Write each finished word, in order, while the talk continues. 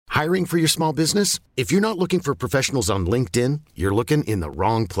Hiring for your small business? If you're not looking for professionals on LinkedIn, you're looking in the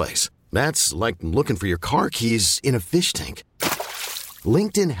wrong place. That's like looking for your car keys in a fish tank.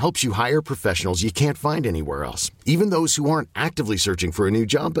 LinkedIn helps you hire professionals you can't find anywhere else, even those who aren't actively searching for a new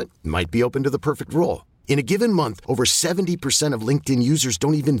job but might be open to the perfect role. In a given month, over 70% of LinkedIn users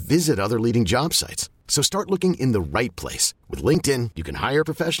don't even visit other leading job sites. So start looking in the right place. With LinkedIn, you can hire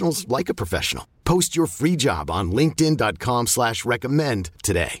professionals like a professional. Post your free job on linkedin.com/recommend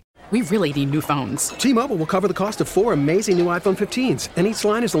today. We really need new phones. T-Mobile will cover the cost of 4 amazing new iPhone 15s, and each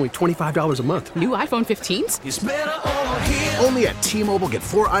line is only $25 a month. New iPhone 15s? It's better over here. Only at T-Mobile, get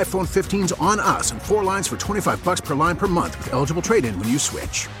 4 iPhone 15s on us and 4 lines for $25 per line per month with eligible trade-in when you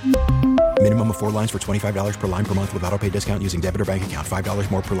switch. Minimum of 4 lines for $25 per line per month with autopay discount using debit or bank account.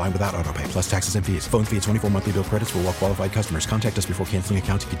 $5 more per line without autopay, plus taxes and fees. Phone fee at 24 monthly bill credits for well-qualified customers. Contact us before canceling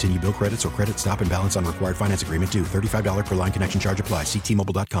account to continue bill credits or credit stop and balance on required finance agreement due. $35 per line connection charge applies. See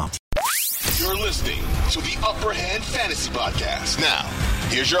T-Mobile.com. You're listening to the Upper Hand Fantasy Podcast. Now,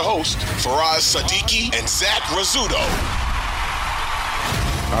 here's your host, Faraz Sadiki and Zach Rizzuto.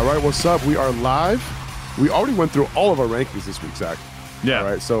 All right, what's up? We are live. We already went through all of our rankings this week, Zach. Yeah. All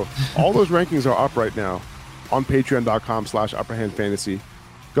right, so all those rankings are up right now on patreon.com/upperhandfantasy.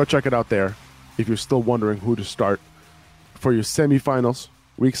 Go check it out there if you're still wondering who to start for your semifinals,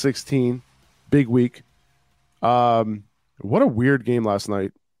 week 16, big week. What a weird game last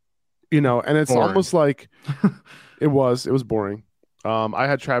night. And it's boring. almost like it was boring. I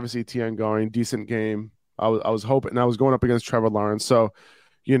had Travis Etienne going, decent game. I was hoping, and I was going up against Trevor Lawrence. So,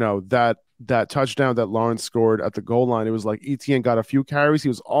 that touchdown that Lawrence scored at the goal line, it was like Etienne got a few carries. He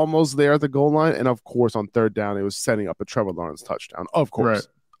was almost there at the goal line. And of course, on third down, it was setting up a Trevor Lawrence touchdown. Of course.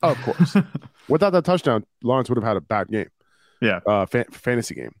 Right. Of course. Without that touchdown, Lawrence would have had a bad game. Yeah.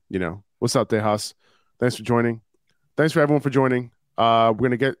 Fantasy game, What's up, Tejas? Thanks for joining. Thanks for everyone for joining. We're going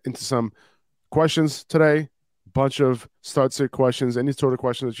to get into some questions today. Bunch of start-sit questions, any sort of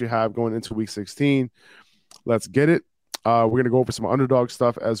questions that you have going into week 16. Let's get it. We're going to go over some underdog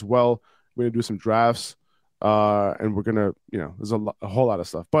stuff as well. We're going to do some drafts, and we're going to, there's a whole lot of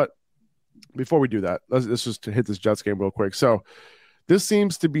stuff. But before we do that, let's just hit this Jets game real quick. So this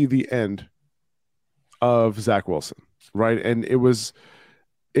seems to be the end of Zach Wilson, right? And it was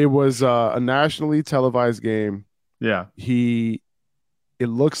a nationally televised game. Yeah. It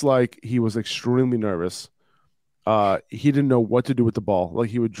looks like he was extremely nervous. He didn't know what to do with the ball. Like,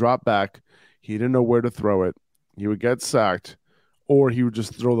 he would drop back. He didn't know where to throw it. He would get sacked, or he would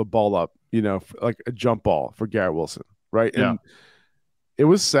just throw the ball up, like a jump ball for Garrett Wilson, right? Yeah. And it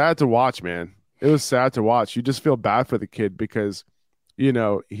was sad to watch, man. It was sad to watch. You just feel bad for the kid because,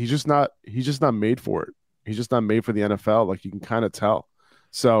 he's just not made for it. He's just not made for the NFL. Like, you can kind of tell.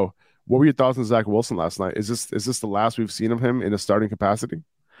 So, what were your thoughts on Zach Wilson last night? Is this the last we've seen of him in a starting capacity?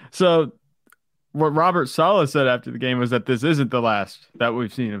 So what Robert Saleh said after the game was that this isn't the last that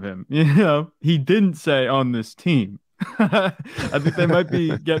we've seen of him. He didn't say on this team. I think they might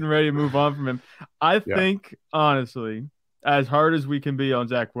be getting ready to move on from him. I think, honestly, as hard as we can be on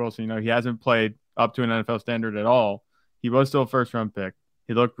Zach Wilson, he hasn't played up to an NFL standard at all. He was still a first-round pick.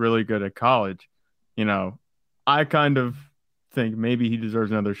 He looked really good at college. I kind of think maybe he deserves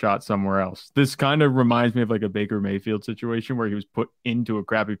another shot somewhere else. This kind of reminds me of like a Baker Mayfield situation where he was put into a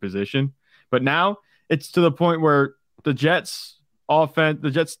crappy position. But now it's to the point where the Jets offense,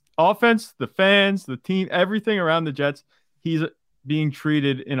 the fans, the team, everything around the Jets, he's being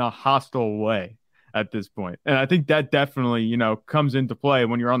treated in a hostile way at this point. And I think that definitely, comes into play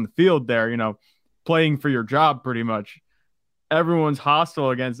when you're on the field there, playing for your job pretty much. Everyone's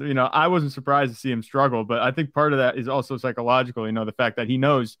hostile against, I wasn't surprised to see him struggle, but I think part of that is also psychological, the fact that he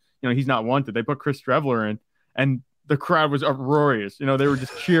knows, he's not wanted. They put Chris Streveler in, and the crowd was uproarious. They were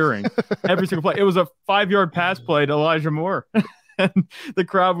just cheering every single play. It was a 5-yard pass play to Elijah Moore, and the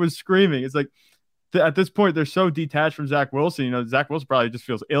crowd was screaming. It's like, at this point, they're so detached from Zach Wilson. Zach Wilson probably just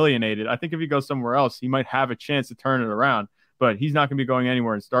feels alienated. I think if he goes somewhere else, he might have a chance to turn it around, but he's not going to be going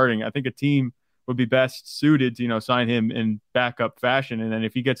anywhere and starting. I think a team would be best suited to, sign him in backup fashion. And then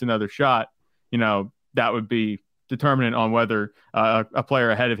if he gets another shot, that would be determinant on whether a player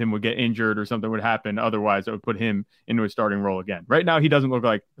ahead of him would get injured or something would happen. Otherwise, it would put him into a starting role again. Right now, he doesn't look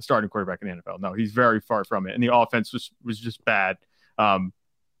like a starting quarterback in the NFL. No, he's very far from it. And the offense was just bad.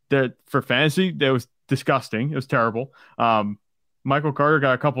 For fantasy, that was disgusting. It was terrible. Michael Carter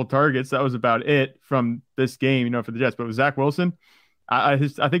got a couple targets. That was about it from this game, for the Jets. But with Zach Wilson, I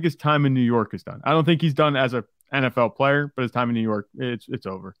think his time in New York is done. I don't think he's done as a NFL player, but his time in New York, it's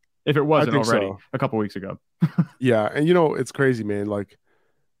over. If it wasn't already a couple weeks ago. Yeah, and it's crazy, man. Like,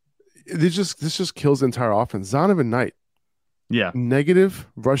 this just kills the entire offense. Zonovan Knight Yeah. Negative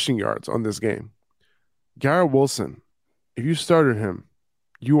rushing yards on this game. Garrett Wilson, if you started him,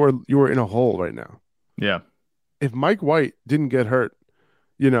 you are in a hole right now. Yeah. If Mike White didn't get hurt,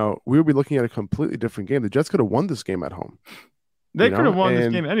 we would be looking at a completely different game. The Jets could have won this game at home. They could have won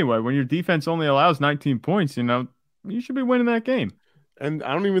this game anyway. When your defense only allows 19 points, you should be winning that game. And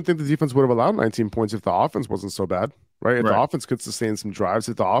I don't even think the defense would have allowed 19 points if the offense wasn't so bad, right? If the offense could sustain some drives,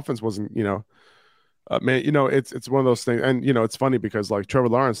 if the offense wasn't, it's one of those things. And, it's funny because like Trevor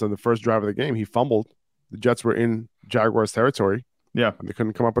Lawrence on the first drive of the game, he fumbled. The Jets were in Jaguars territory. Yeah. And they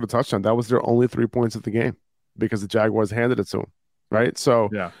couldn't come up with a touchdown. That was their only 3 points of the game because the Jaguars handed it to them, right? So,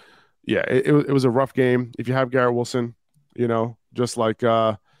 it was a rough game. If you have Garrett Wilson, just like,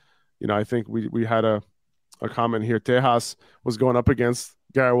 I think we had a comment here. Tejas was going up against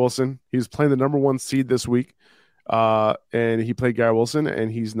Garrett Wilson. He was playing the number 1 seed this week, and he played Garrett Wilson,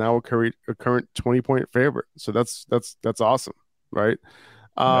 and he's now a current 20-point favorite. So that's awesome, right?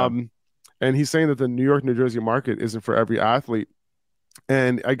 And he's saying that the New York, New Jersey market isn't for every athlete,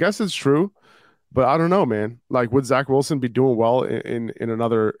 and I guess it's true, but I don't know, man. Like, would Zach Wilson be doing well in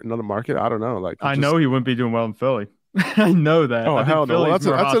another market? I don't know. Like, I know he wouldn't be doing well in Philly. I know that. Oh, hell no. Well, that's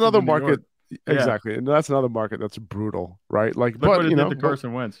another market. Exactly. Yeah. And that's another market that's brutal, right? Like, look what it did to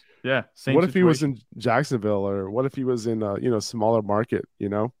Carson Wentz. Yeah. What if he was in Jacksonville, or what if he was in a smaller market,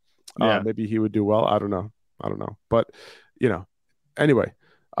 maybe he would do well. I don't know. But, anyway,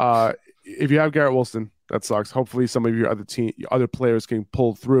 if you have Garrett Wilson, that sucks. Hopefully some of your other players can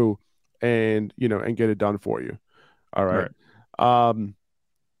pull through and get it done for you. All right.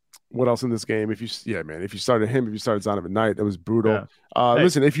 What else in this game? If you started him, if you started Zonovan Knight, that was brutal. Yeah.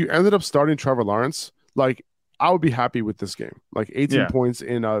 Listen, if you ended up starting Trevor Lawrence, like, I would be happy with this game. Like 18 points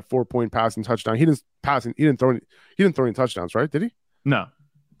in a 4-point passing touchdown. He didn't throw any touchdowns, right? Did he? No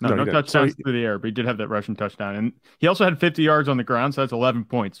touchdowns through the air, but he did have that rushing touchdown. And he also had 50 yards on the ground, so that's 11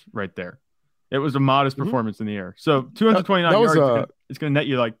 points right there. It was a modest performance in the air. So 229 yards, it's going to net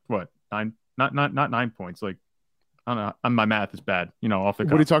you like what? 9, not 9 points. Like, I don't know. My math is bad, off the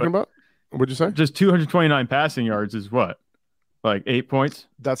cuff. What are you talking about? What'd you say? Just 229 passing yards is what? Like 8 points?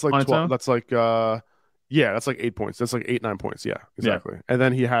 That's like 12. That's like that's like 8 points. That's like 8-9 points. Yeah, exactly. Yeah. And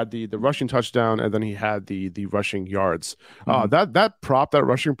then he had the rushing touchdown, and then he had the rushing yards. That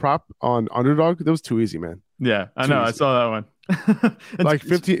rushing prop on Underdog, that was too easy, man. Yeah, I know. Easy. I saw that one. Like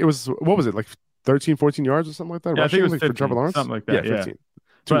 15, it was, what was it? Like 13, 14 yards or something like that? Yeah, rushing, I think it was 15, for Trevor Lawrence? something like that. Yeah, 15.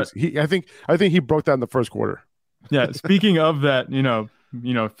 But, I think he broke that in the first quarter. Yeah, speaking of that,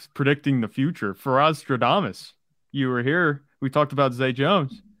 predicting the future, Faraz Stradamus, you were here. We talked about Zay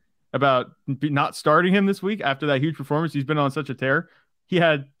Jones, about not starting him this week after that huge performance. He's been on such a tear. He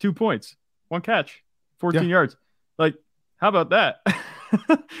had 2 points, 1 catch, 14 yards. Like, how about that?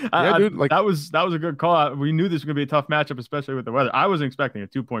 Dude, like, that was a good call. We knew this was going to be a tough matchup, especially with the weather. I wasn't expecting a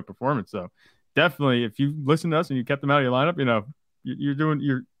 2-point performance, though. Definitely, if you listen to us and you kept them out of your lineup,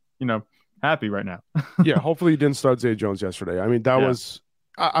 you're happy right now. Yeah, hopefully you didn't start Zay Jones yesterday. I mean, that was,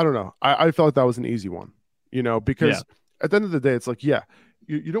 I don't know. I felt like that was an easy one, because at the end of the day, it's like, you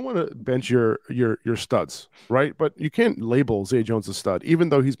don't want to bench your studs, right? But you can't label Zay Jones a stud, even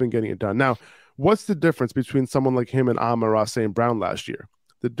though he's been getting it done. Now, what's the difference between someone like him and Amon-Ra St. Brown last year?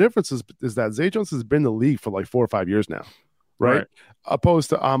 The difference is that Zay Jones has been in the league for like 4 or 5 years now, right? Opposed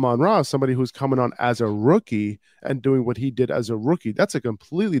to Amon-Ra, somebody who's coming on as a rookie and doing what he did as a rookie. That's a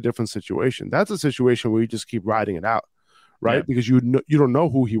completely different situation. That's a situation where you just keep riding it out, right? Yeah. Because you don't know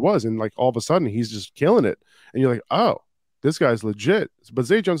who he was, and like all of a sudden he's just killing it, and you're like, oh, this guy's legit. But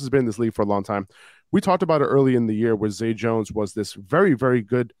Zay Jones has been in this league for a long time. We talked about it early in the year where Zay Jones was this very, very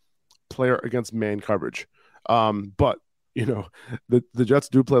good player against man coverage. But the Jets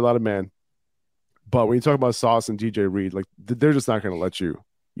do play a lot of man. But when you talk about Sauce and DJ Reed, like, they're just not going to let you,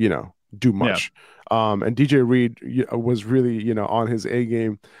 do much. Yeah. And DJ Reed was really, on his A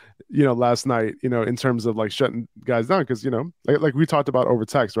game, last night, in terms of like shutting guys down. Because, like we talked about over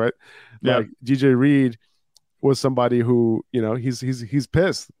text, right? Yeah. Like DJ Reed was somebody who, he's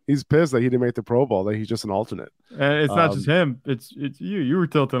pissed. He's pissed that he didn't make the Pro Bowl, that he's just an alternate. And it's not just him. It's you. You were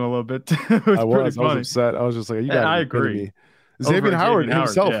tilting a little bit. I was upset. I was just like, I agree. Xavier Howard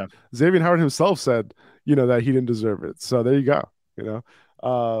himself said, that he didn't deserve it. So there you go.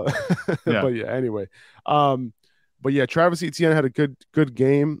 But yeah, anyway. But yeah, Travis Etienne had a good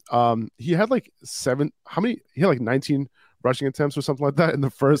game. He had like 19 rushing attempts or something like that in the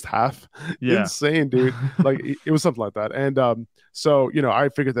first half. Yeah. Insane, dude. Like, it was something like that. And so, I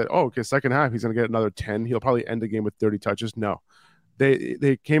figured that, second half, he's going to get another 10. He'll probably end the game with 30 touches. No,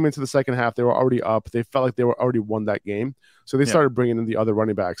 they came into the second half. They were already up. They felt like they were already won that game. So they started bringing in the other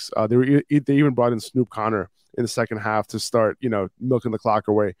running backs. They even brought in Snoop Connor in the second half to start, milking the clock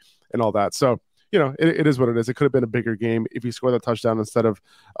away and all that. So, it is what it is. It could have been a bigger game if he scored a touchdown instead of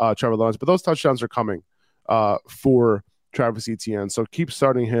Trevor Lawrence. But those touchdowns are coming for Travis Etienne. So keep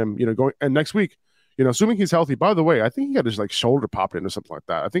starting him, going. And next week, assuming he's healthy. By the way, I think he got his shoulder popped in or something like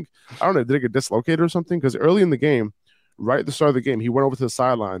that. I don't know, did it get dislocated or something? Because early in the game, right at the start of the game, he went over to the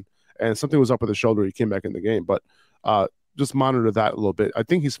sideline and something was up with his shoulder. He came back in the game, but just monitor that a little bit. I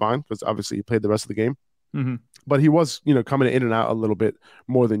think he's fine because obviously he played the rest of the game. Mm-hmm. But he was, coming in and out a little bit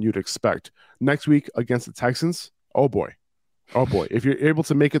more than you'd expect. Next week against the Texans, oh boy. If you're able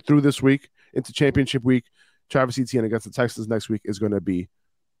to make it through this week into championship week, Travis Etienne against the Texans next week is going to be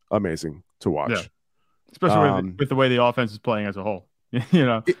amazing to watch. Yeah. Especially with the way the offense is playing as a whole.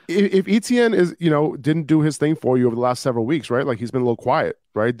 If Etienne is, didn't do his thing for you over the last several weeks, right? Like he's been a little quiet,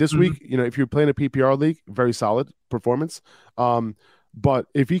 right? This week, if you're playing a PPR league, very solid performance. But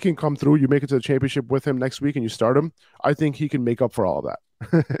if he can come through, you make it to the championship with him next week and you start him, I think he can make up for all of that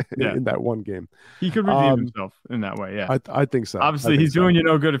in that one game. He could redeem himself in that way. Yeah, I think so. Obviously, he's doing you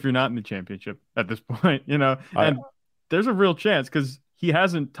no good if you're not in the championship at this point, and there's a real chance because he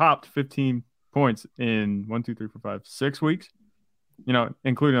hasn't topped 15 points in 6 weeks,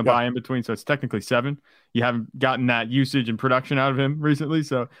 including a bye in between. So it's technically 7. You haven't gotten that usage and production out of him recently.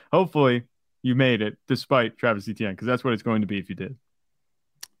 So hopefully you made it despite Travis Etienne, because that's what it's going to be if you did.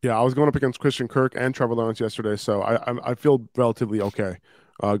 Yeah, I was going up against Christian Kirk and Trevor Lawrence yesterday, so I feel relatively okay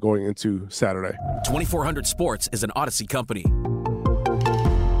going into Saturday. 2400 Sports is an Odyssey company.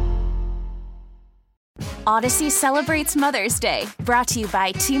 Odyssey celebrates Mother's Day, brought to you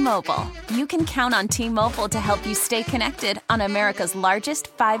by T-Mobile. You can count on T-Mobile to help you stay connected on America's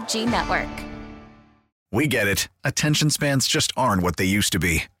largest 5G network. We get it. Attention spans just aren't what they used to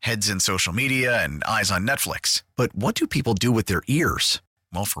be. Heads in social media and eyes on Netflix. But what do people do with their ears?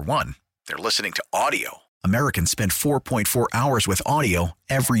 Well, for one, they're listening to audio. Americans spend 4.4 hours with audio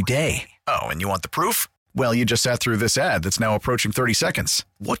every day. Oh, and you want the proof? Well, you just sat through this ad that's now approaching 30 seconds.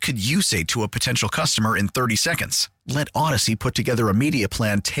 What could you say to a potential customer in 30 seconds? Let Odyssey put together a media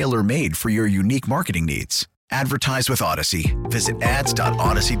plan tailor-made for your unique marketing needs. Advertise with Odyssey. Visit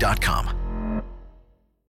ads.odyssey.com.